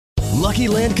Lucky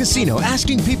Land Casino,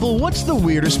 asking people, what's the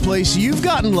weirdest place you've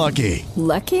gotten lucky?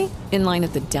 Lucky? In line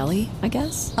at the deli, I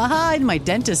guess? Aha, in my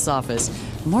dentist's office.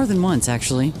 More than once,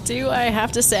 actually. Do I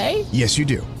have to say? Yes, you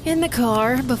do. In the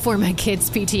car before my kids'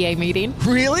 PTA meeting.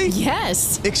 Really?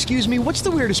 Yes. Excuse me, what's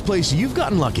the weirdest place you've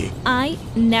gotten lucky? I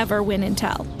never win and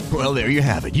tell. Well, there you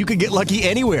have it. You can get lucky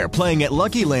anywhere, playing at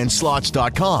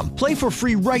LuckyLandSlots.com. Play for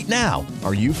free right now.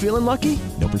 Are you feeling lucky?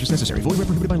 No purchase necessary. Void where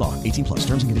prohibited by law. 18 plus.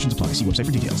 Terms and conditions apply. See website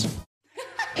for details.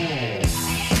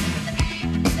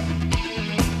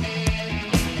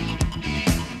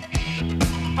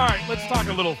 All right, let's talk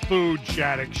a little food,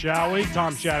 Shattuck, shall we?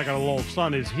 Tom Shattuck, our little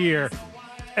son, is here.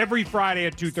 Every Friday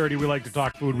at 2:30, we like to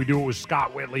talk food. We do it with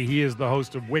Scott Whitley. He is the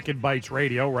host of Wicked Bites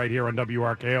Radio right here on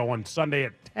WRKO on Sunday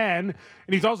at 10. And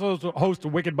he's also the host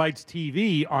of Wicked Bites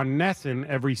TV on Nesson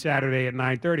every Saturday at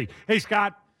 9:30. Hey,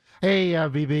 Scott. Hey,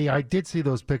 VB, I did see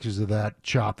those pictures of that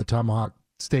chop, the tomahawk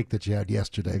steak that you had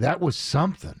yesterday. That was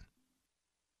something.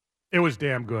 It was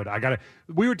damn good.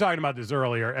 We were talking about this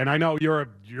earlier, and I know you're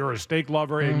a steak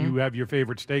lover and you have your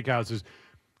favorite steakhouses.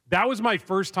 That was my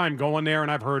first time going there,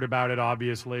 and I've heard about it,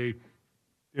 obviously.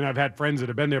 And I've had friends that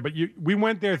have been there. But we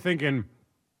went there thinking,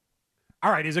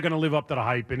 all right, is it going to live up to the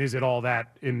hype, and is it all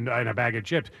that in a bag of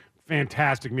chips?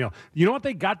 Fantastic meal. You know what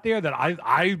they got there that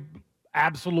I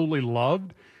absolutely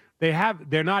loved?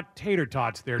 They're not tater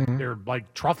tots. They're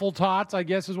like truffle tots, I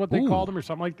guess is what they call them, or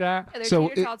something like that. Yeah, they're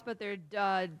tater tots, but they're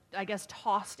I guess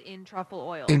tossed in truffle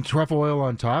oil. In truffle oil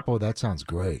on top? Oh, that sounds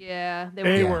great. Yeah,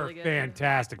 They were really good.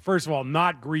 fantastic. First of all,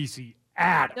 not greasy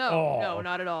at all. No,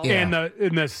 not at all. Yeah.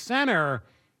 In the center,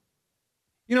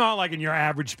 you know, like in your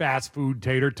average fast food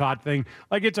tater tot thing,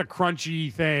 like it's a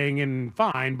crunchy thing and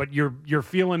fine, but you're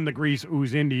feeling the grease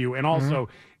ooze into you, and also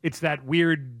it's that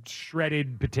weird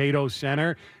shredded potato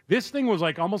center. This thing was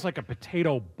like almost like a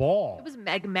potato ball. It was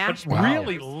mashed but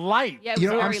really light. Yeah, it was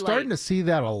I'm very starting light. to see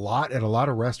that a lot at a lot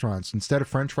of restaurants. Instead of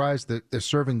French fries, they're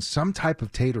serving some type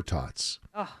of tater tots.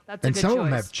 Oh, that's a And good some choice. of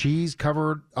them have cheese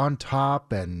covered on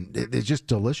top, and there's just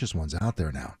delicious ones out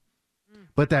there now.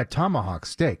 But that tomahawk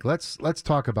steak, let's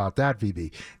talk about that,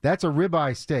 VB. That's a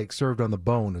ribeye steak served on the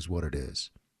bone is what it is.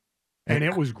 And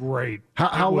it was great.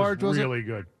 How large was it? Really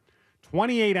good.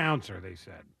 28 ouncer, they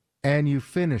said. And you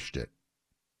finished it.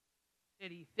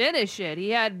 Did he finish it? He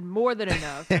had more than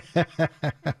enough.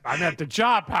 I'm at the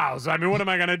chop house. I mean, what am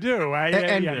I going to do? I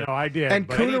did. And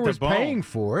but Kuna was paying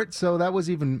for it, so that was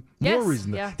even more Yes,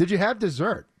 reason. yeah. Did you have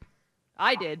dessert?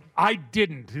 I did. I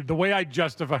didn't. The way I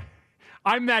justify,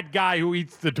 I'm that guy who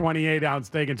eats the 28-ounce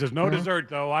steak and says, no dessert,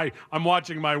 though. I'm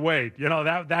watching my weight. You know,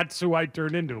 that's who I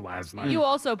turned into last night. You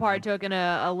also partook in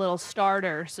a little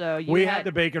starter, so We had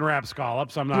the bacon wrap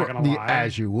scallops, I'm not going to lie.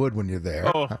 As you would when you're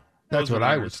there. Oh, That's those what are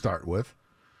I nice. would start with.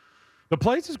 The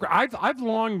place is great. I've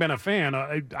long been a fan.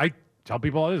 I tell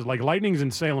people it is. Like, Lightning's in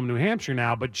Salem, New Hampshire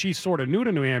now, but she's sort of new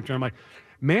to New Hampshire. I'm like,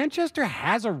 Manchester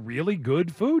has a really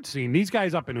good food scene. These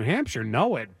guys up in New Hampshire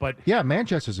know it, but Yeah,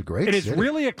 Manchester's a great and it's city.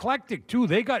 really eclectic too.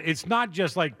 It's not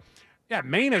just like, yeah,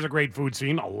 Maine has a great food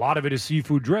scene. A lot of it is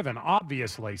seafood driven,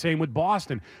 obviously. Same with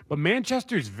Boston, but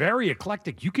Manchester's very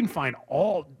eclectic. You can find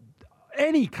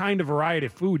any kind of variety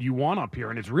of food you want up here,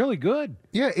 and it's really good.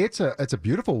 Yeah, it's a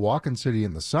beautiful walking city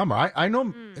in the summer. I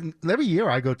know every year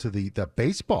I go to the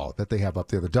baseball that they have up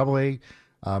there, the Double-A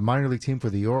minor league team for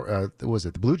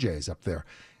the Blue Jays up there,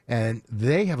 and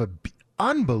they have a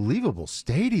unbelievable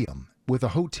stadium with a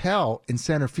hotel in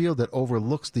center field that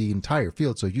overlooks the entire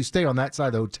field. So you stay on that side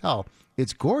of the hotel,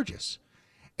 it's gorgeous,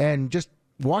 and just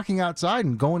walking outside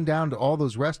and going down to all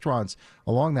those restaurants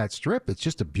along that strip, it's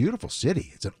just a beautiful city.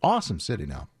 It's an awesome city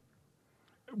now.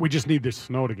 We just need this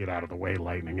snow to get out of the way,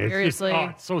 Lightning. It's Seriously.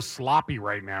 it's so sloppy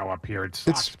right now up here. It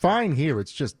sucks. It's fine here.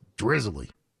 It's just drizzly.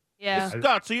 Yeah.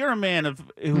 Scott, so you're a man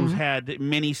who's had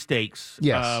many steaks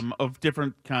Yes. of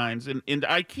different kinds. And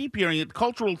I keep hearing it. The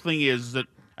cultural thing is that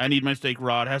I need my steak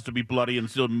raw. It has to be bloody and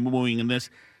still mooing in this.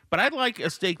 But I'd like a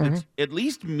steak that's at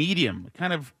least medium,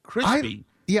 kind of crispy.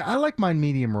 I like mine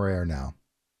medium rare now.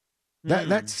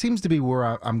 That seems to be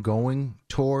where I'm going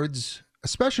towards,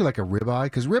 especially like a ribeye,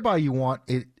 because ribeye you want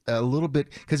it a little bit,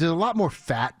 because there's a lot more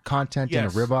fat content in a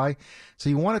Yes. ribeye, so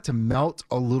you want it to melt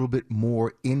a little bit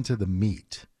more into the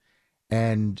meat.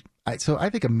 And so I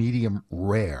think a medium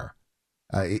rare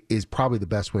is probably the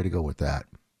best way to go with that.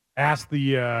 Asked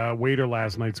the waiter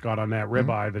last night, Scott, on that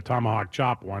ribeye, the tomahawk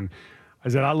chop one. I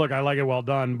said, I like it well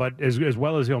done, but as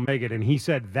well as he'll make it. And he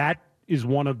said that is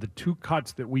one of the two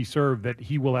cuts that we serve that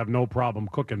he will have no problem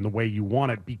cooking the way you want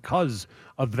it because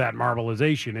of that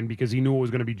marbleization and because he knew it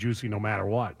was going to be juicy no matter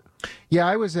what. Yeah,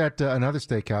 I was at another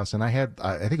steakhouse, and I had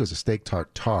I think it was a steak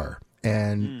tartare,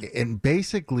 and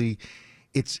basically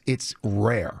it's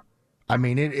rare. I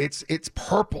mean, it's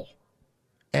purple.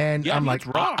 And Yeah, I'm it's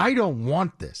like, raw. I don't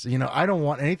want this. I don't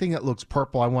want anything that looks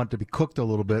purple. I want it to be cooked a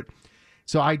little bit.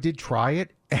 So I did try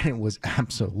it, and it was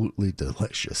absolutely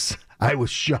delicious. I was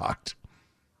shocked.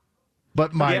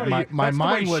 But my That's the way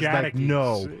mind was Shattuck like,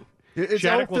 no. eats.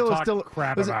 Shattuck will talk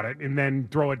crap about it and then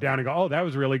throw it down and go, oh, that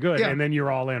was really good. Yeah. And then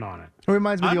you're all in on it. It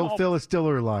reminds me of the old Phyllis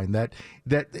Diller line that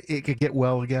it could get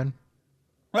well again.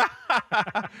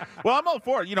 Well, I'm all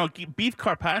for it. Beef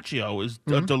carpaccio is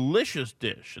a delicious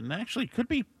dish, and actually could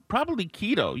be probably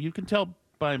keto. You can tell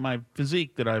by my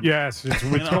physique that I'm. Yes, it's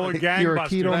going gangbusters. You're a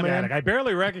keto man? I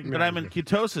barely recognize that I'm in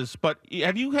ketosis. But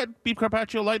have you had beef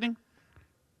carpaccio, Lightning?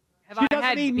 Have She I doesn't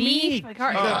had eat beef? meat. I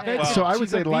can't- well, So I would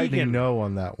she's a say lightning vegan. no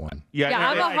on that one. yeah,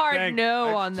 I'm a hard thank-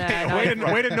 no on that.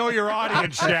 Way to know your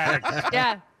audience, Shattuck.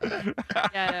 Yeah.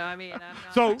 Yeah, no, I mean, I'm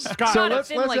not. So, Scott, So not let's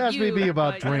thin like ask you, BB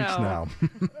about but, drinks now.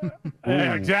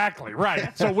 Yeah, exactly,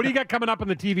 right. So what do you got coming up on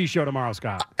the TV show tomorrow,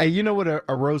 Scott? Hey, you know what a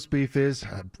roast beef is?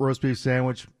 A roast beef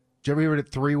sandwich. Did you ever hear it at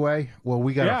three-way? Well,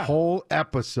 we got a whole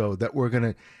episode that we're going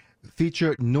to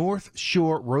feature North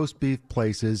Shore roast beef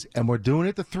places, and we're doing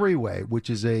it the three-way, which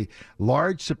is a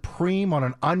large supreme on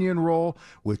an onion roll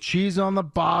with cheese on the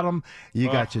bottom.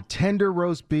 You got your tender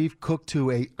roast beef cooked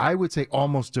to I would say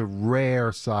almost a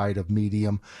rare side of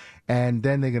medium, and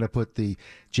then they're going to put the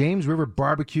James River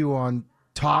barbecue on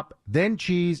top, then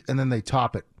cheese, and then they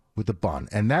top it with the bun.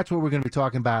 And that's what we're going to be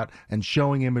talking about and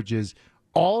showing images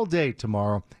all day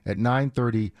tomorrow at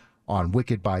 9:30 on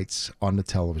Wicked Bites on the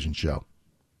television show.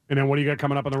 And then what do you got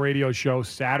coming up on the radio show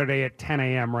Saturday at 10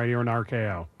 a.m. right here in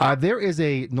RKO? There is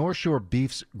a North Shore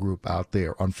Beefs group out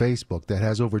there on Facebook that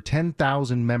has over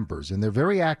 10,000 members, and they're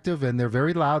very active and they're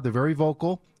very loud, they're very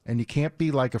vocal, and you can't be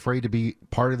afraid to be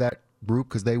part of that group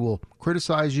because they will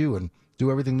criticize you and do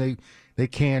everything they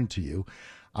can to you.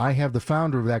 I have the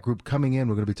founder of that group coming in.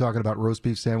 We're going to be talking about roast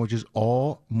beef sandwiches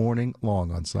all morning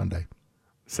long on Sunday.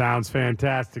 Sounds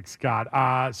fantastic,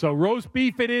 Scott. So roast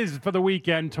beef it is for the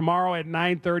weekend, tomorrow at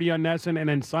 9:30 on Nesson, and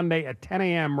then Sunday at 10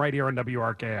 a.m. right here on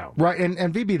WRKO. Right, and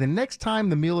VB, the next time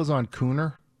the meal is on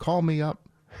Cooner, call me up.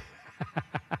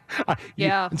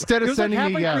 Yeah. Instead It of was like sending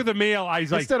halfway me through the meal, I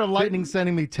was like, instead of Lightning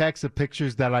sending me texts of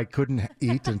pictures that I couldn't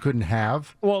eat and couldn't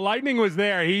have. well, Lightning was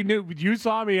there. He knew. You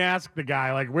saw me ask the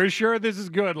guy, like, we're sure this is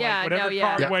good. Like, Yeah, whatever no, yeah.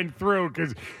 card Yeah. went through,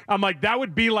 because I'm like, that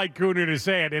would be like Cooner to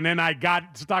say it. And then I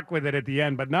got stuck with it at the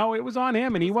end. But no, it was on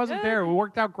him, and he wasn't there. It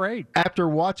worked out great. After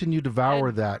watching you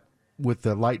devour that with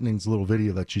the Lightning's little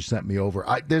video that she sent me over,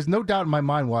 there's no doubt in my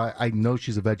mind why I know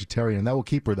she's a vegetarian, and that will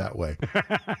keep her that way.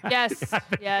 Yes,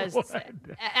 yes.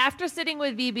 After sitting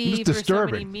with VB It's for so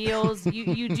many disturbing. meals,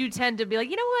 you do tend to be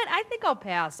like, you know what? I think I'll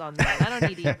pass on that. I don't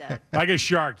need to eat that. Like a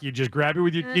shark, you just grab it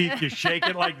with your teeth, you shake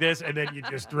it like this, and then you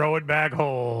just throw it back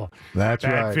whole. That's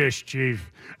Bad right. fish,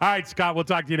 Chief. All right, Scott, we'll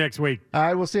talk to you next week. All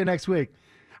right, we'll see you next week.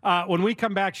 When we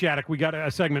come back, Shattuck, we got a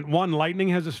segment. One, Lightning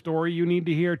has a story you need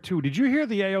to hear. Two, did you hear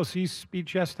the AOC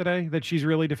speech yesterday that she's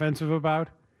really defensive about?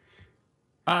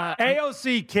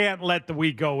 AOC can't let the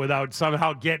week go without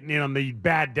somehow getting in on the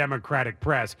bad Democratic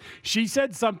press. She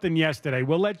said something yesterday.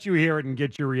 We'll let you hear it and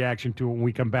get your reaction to it when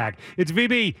we come back. It's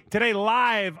VB today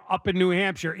live up in New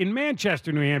Hampshire, in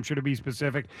Manchester, New Hampshire, to be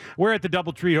specific. We're at the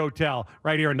DoubleTree Hotel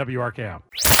right here in WRKO.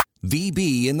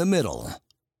 VB in the middle.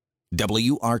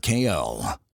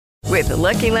 WRKO. With the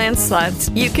Lucky Land Slots,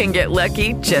 you can get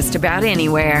lucky just about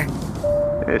anywhere.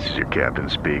 This is your captain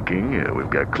speaking. We've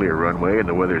got clear runway and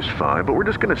the weather's fine, but we're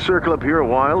just going to circle up here a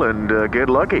while and get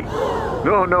lucky.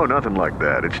 No, nothing like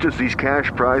that. It's just these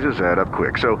cash prizes add up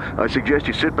quick. So I suggest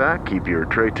you sit back, keep your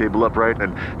tray table upright,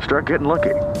 and start getting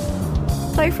lucky.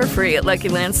 Play for free at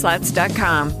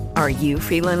LuckyLandSlots.com. Are you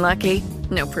feeling lucky?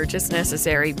 No purchase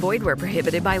necessary. Void where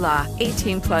prohibited by law.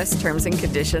 18+ terms and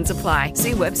conditions apply.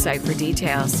 See website for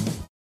details.